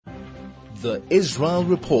The Israel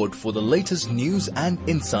Report for the latest news and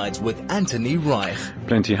insights with Anthony Reich.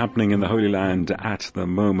 Plenty happening in the Holy Land at the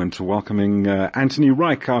moment. Welcoming Anthony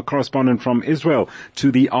Reich, our correspondent from Israel,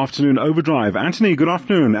 to the Afternoon Overdrive. Anthony, good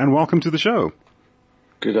afternoon and welcome to the show.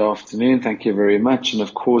 Good afternoon. Thank you very much. And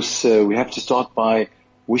of course, we have to start by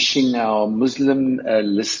wishing our Muslim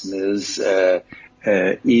listeners Eid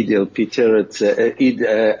al-Fitr, Eid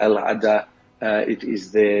al-Adha. It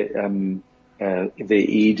is their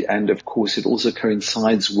Eid, and of course it also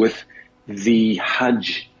coincides with the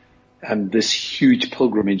Hajj, this huge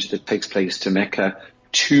pilgrimage that takes place to Mecca.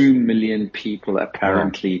 2 million people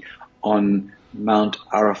apparently on Mount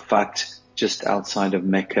Arafat, just outside of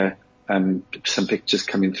Mecca. Some pictures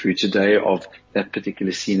coming through today of that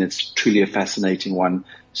particular scene. It's truly a fascinating one.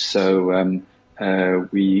 So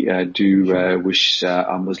we do wish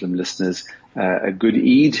our Muslim listeners a good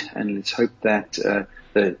Eid, and let's hope that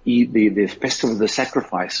the festival of the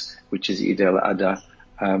sacrifice, which is Eid al-Adha,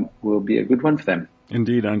 will be a good one for them.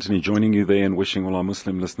 Indeed, Anthony, joining you there and wishing all our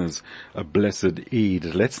Muslim listeners a blessed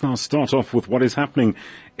Eid. Let's now start off with what is happening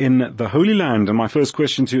in the Holy Land. And my first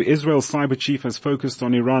question to Israel's cyber chief has focused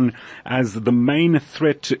on Iran as the main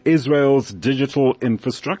threat to Israel's digital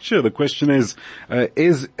infrastructure. The question is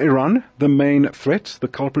Iran the main threat, the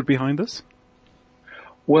culprit behind this?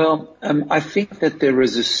 Well, I think that there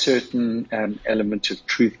is a certain element of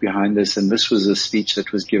truth behind this, and this was a speech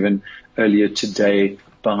that was given earlier today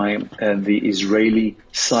by the Israeli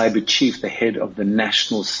cyber chief, the head of the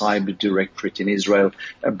National Cyber Directorate in Israel,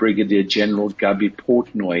 Brigadier General Gabi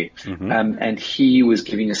Portnoy. And he was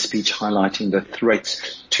giving a speech highlighting the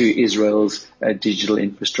threats to Israel's digital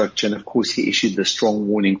infrastructure. And of course, he issued the strong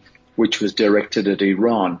warning which was directed at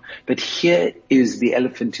Iran. But here is the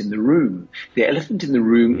elephant in the room. The elephant in the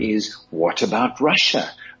room is, what about Russia?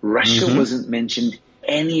 Russia wasn't mentioned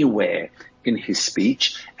anywhere in his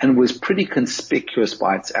speech and was pretty conspicuous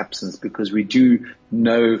by its absence, because we do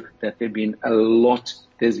know that there's been a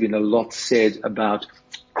lot said about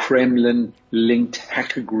Kremlin-linked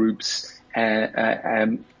hacker groups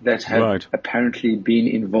that have apparently been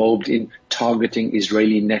involved in targeting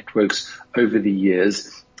Israeli networks over the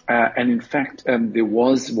years. And in fact, there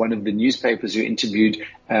was one of the newspapers who interviewed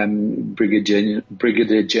Brigadier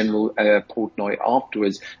General Portnoy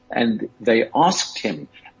afterwards, and they asked him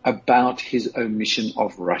about his omission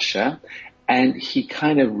of Russia, and he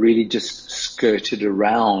kind of really just skirted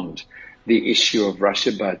around the issue of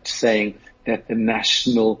Russia by saying that the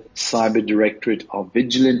National Cyber Directorate are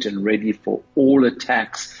vigilant and ready for all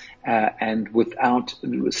attacks, and without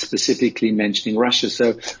specifically mentioning Russia.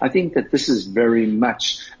 So I think that this is very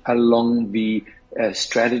much along the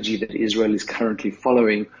strategy that Israel is currently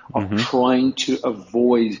following of trying to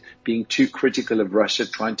avoid being too critical of Russia,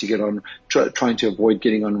 trying to avoid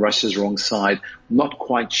getting on Russia's wrong side. Not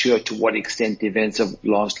quite sure to what extent the events of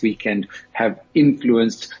last weekend have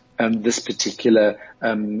influenced this particular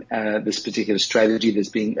strategy that's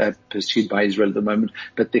being pursued by Israel at the moment.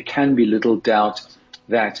 But there can be little doubt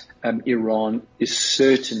that Iran is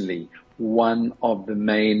certainly one of the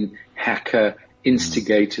main hacker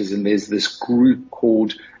instigators, and there's this group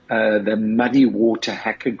called the Muddy Water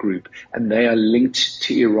Hacker Group, and they are linked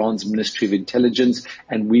to Iran's Ministry of Intelligence,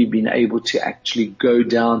 and we've been able to actually go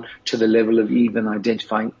down to the level of even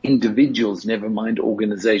identifying individuals, never mind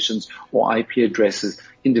organizations or IP addresses,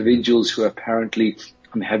 individuals who apparently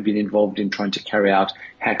have been involved in trying to carry out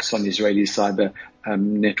hacks on Israeli cyber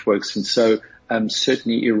networks. And so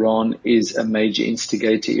certainly Iran is a major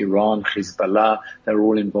instigator. Iran, Hezbollah, they're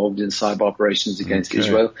all involved in cyber operations against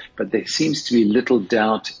Israel. But there seems to be little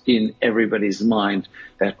doubt in everybody's mind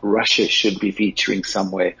that Russia should be featuring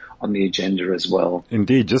somewhere on the agenda as well.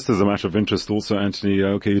 Indeed, just as a matter of interest also, Anthony,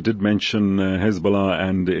 you did mention Hezbollah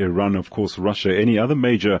and Iran, of course, Russia. Any other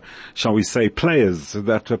major, shall we say, players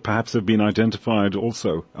that perhaps have been identified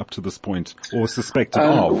also up to this point or suspected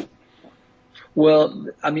of? Well,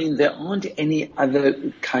 I mean, there aren't any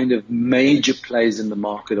other kind of major players in the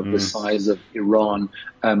market of the size of Iran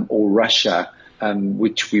or Russia,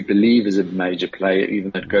 which we believe is a major player,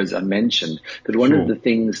 even though it goes unmentioned. But one of the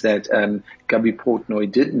things that Gabi Portnoy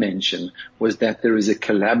did mention was that there is a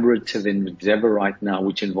collaborative endeavor right now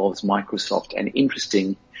which involves Microsoft and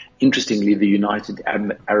interestingly, the United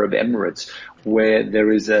Arab Emirates, where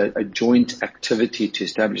there is a joint activity to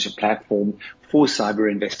establish a platform for cyber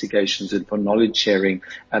investigations and for knowledge sharing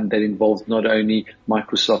that involves not only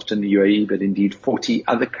Microsoft and the UAE, but indeed 40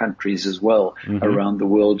 other countries as well around the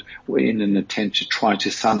world, in an attempt to try to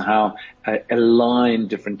somehow align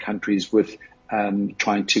different countries with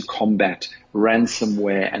trying to combat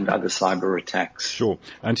ransomware and other cyber attacks. Sure.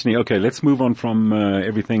 Anthony, okay, let's move on from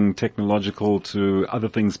everything technological to other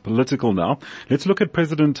things political now. Let's look at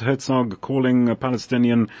President Herzog calling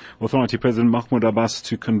Palestinian Authority President Mahmoud Abbas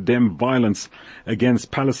to condemn violence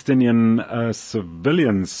against Palestinian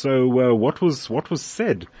civilians. So what was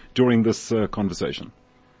said during this conversation?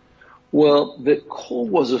 Well, the call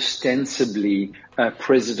was ostensibly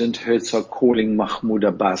President Herzog calling Mahmoud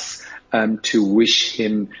Abbas to wish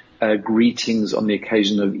him greetings on the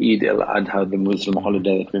occasion of Eid al-Adha, the Muslim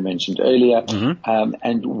holiday that we mentioned earlier.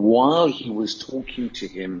 And while he was talking to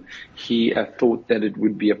him, he thought that it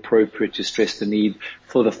would be appropriate to stress the need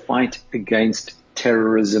for the fight against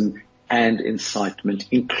terrorism and incitement,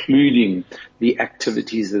 including the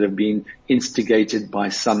activities that have been instigated by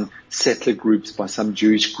some settler groups, by some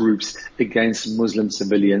Jewish groups against Muslim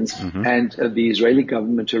civilians. And the Israeli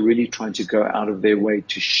government are really trying to go out of their way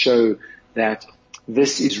to show that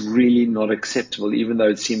this is really not acceptable, even though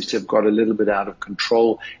it seems to have got a little bit out of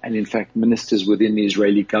control. And in fact, ministers within the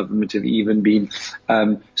Israeli government have even been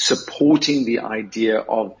supporting the idea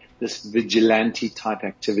of this vigilante type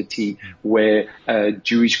activity where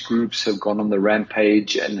Jewish groups have gone on the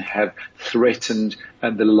rampage and have threatened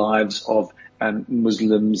the lives of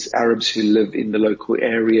Muslims, Arabs who live in the local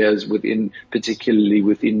areas particularly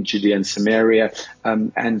within Judea and Samaria.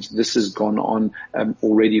 And this has gone on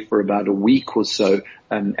already for about a week or so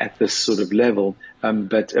at this sort of level.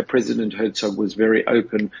 But President Herzog was very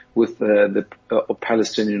open with the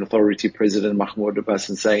Palestinian Authority President Mahmoud Abbas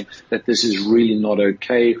and saying that this is really not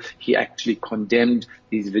okay. He actually condemned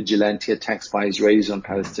these vigilante attacks by Israelis on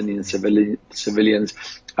Palestinian civilians.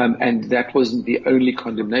 And that wasn't the only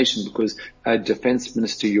condemnation, because Defense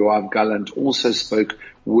Minister Yoav Gallant also spoke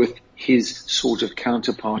with his sort of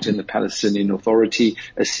counterpart in the Palestinian Authority,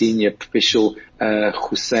 a senior official,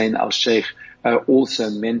 Hussein al-Sheikh, also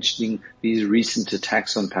mentioning these recent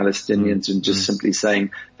attacks on Palestinians and just simply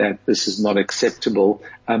saying that this is not acceptable.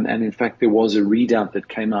 And in fact, there was a readout that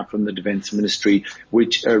came out from the Defense Ministry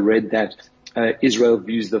which read that Israel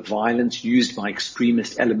views the violence used by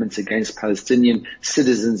extremist elements against Palestinian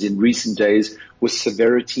citizens in recent days with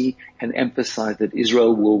severity, and emphasized that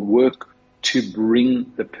Israel will work to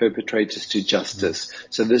bring the perpetrators to justice.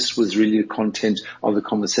 So this was really the content of the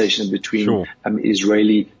conversation between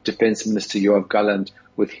Israeli Defense Minister Yoav Gallant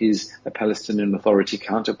with his Palestinian Authority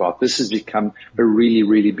counterpart. This has become a really,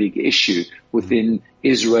 really big issue within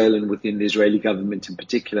Israel and within the Israeli government in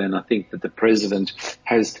particular. And I think that the president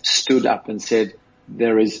has stood up and said,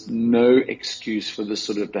 there is no excuse for this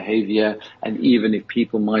sort of behavior. And even if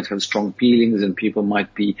people might have strong feelings and people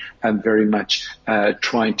might be very much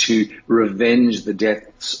trying to revenge the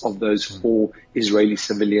deaths of those 4 Israeli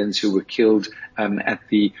civilians who were killed at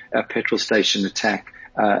the petrol station attack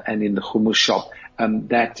and in the hummus shop,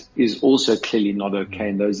 that is also clearly not okay.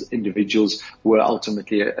 And those individuals were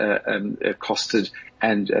ultimately accosted,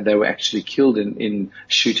 and they were actually killed in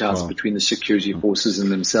shootouts between the security forces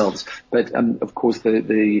and themselves. But of course,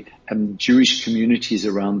 the Jewish communities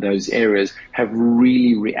around those areas have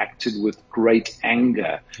really reacted with great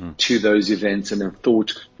anger to those events, and have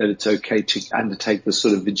thought that it's okay to undertake this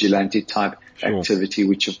sort of vigilante type activity,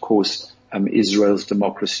 which of course Israel's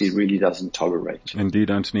democracy really doesn't tolerate. Indeed,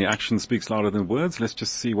 Anthony, action speaks louder than words. Let's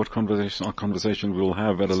just see what conversation we'll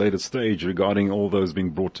have at a later stage regarding all those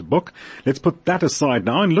being brought to book. Let's put that aside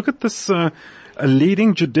now and look at this, a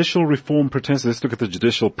leading judicial reform protester. Let's look at the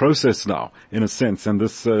judicial process now, in a sense, and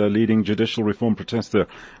this leading judicial reform protester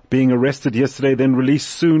being arrested yesterday, then released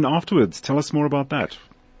soon afterwards. Tell us more about that.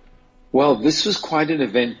 Well, this was quite an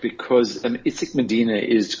event because Itzik Medina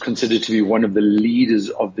is considered to be one of the leaders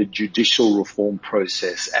of the judicial reform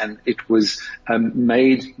process, and it was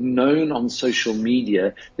made known on social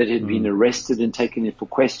media that he had been arrested and taken in for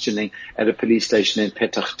questioning at a police station in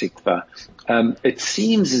Petah Tikva. It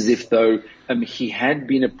seems as if though he had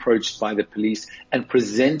been approached by the police and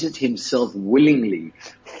presented himself willingly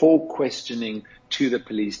for questioning to the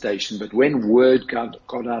police station, but when word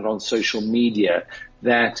got out on social media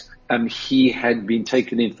that he had been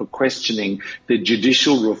taken in for questioning, the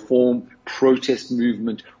judicial reform protest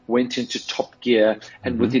movement went into top gear,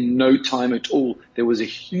 and within no time at all, there was a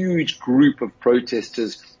huge group of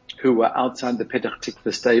protesters who were outside the Petah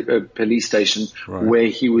Tikva police station where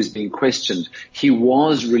he was being questioned. He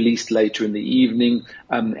was released later in the evening,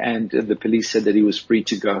 and the police said that he was free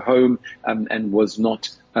to go home, and was not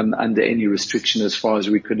under any restriction as far as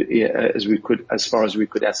we could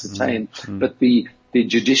ascertain. But the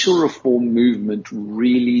judicial reform movement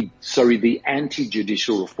the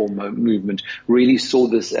anti-judicial reform movement really saw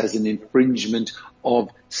this as an infringement of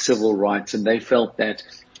civil rights, and they felt that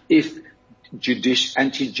if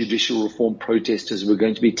anti-judicial reform protesters were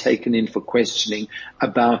going to be taken in for questioning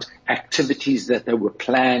about activities that they were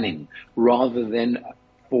planning rather than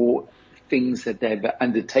for things that they've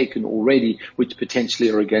undertaken already, which potentially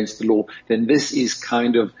are against the law, then this is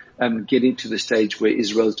kind of getting to the stage where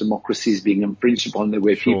Israel's democracy is being infringed upon,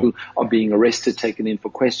 where people are being arrested, taken in for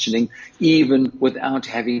questioning, even without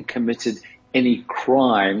having committed any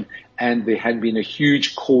crime. And there had been a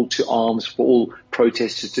huge call to arms for all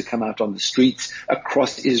protesters to come out on the streets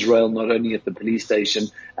across Israel, not only at the police station,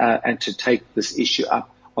 and to take this issue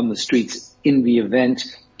up on the streets. In the event,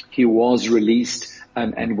 he was released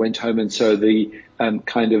and went home, and so the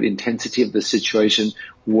kind of intensity of the situation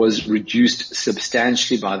was reduced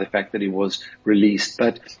substantially by the fact that he was released.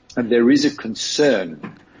 But there is a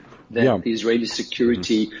concern that the Israeli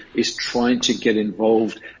security is trying to get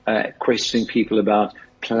involved, questioning people about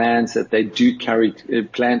plans that they do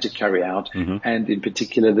plan to carry out, and in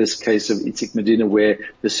particular this case of Itzik Medina, where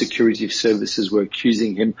the security services were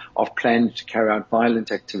accusing him of planning to carry out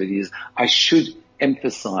violent activities. I should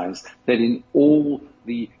emphasize that in all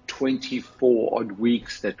the 24 odd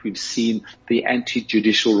weeks that we've seen the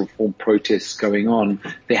anti-judicial reform protests going on,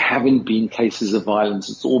 there haven't been cases of violence.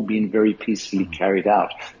 It's all been very peacefully carried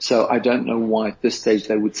out. So I don't know why at this stage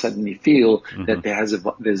they would suddenly feel that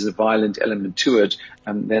there's a violent element to it.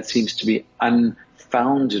 That seems to be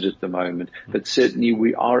unfounded at the moment. But certainly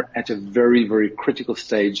we are at a very, very critical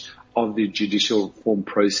stage of the judicial reform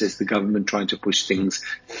process, the government trying to push things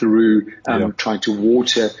through, trying to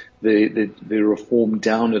water the reform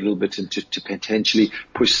down a little bit and to potentially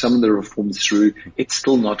push some of the reforms through. It's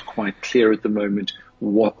still not quite clear at the moment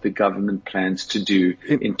what the government plans to do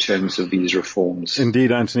in terms of these reforms.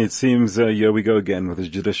 Indeed, Anthony, it seems here we go again with the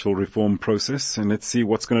judicial reform process, and let's see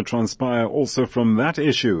what's going to transpire also from that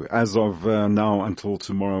issue as of now until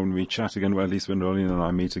tomorrow when we chat again, well, at least when Rolene and I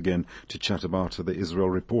meet again to chat about the Israel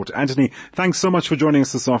report. Anthony, thanks so much for joining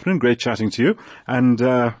us this afternoon. Great chatting to you. And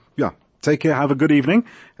take care. Have a good evening.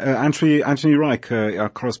 Anthony Reich, our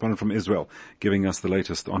correspondent from Israel, giving us the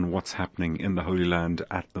latest on what's happening in the Holy Land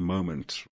at the moment.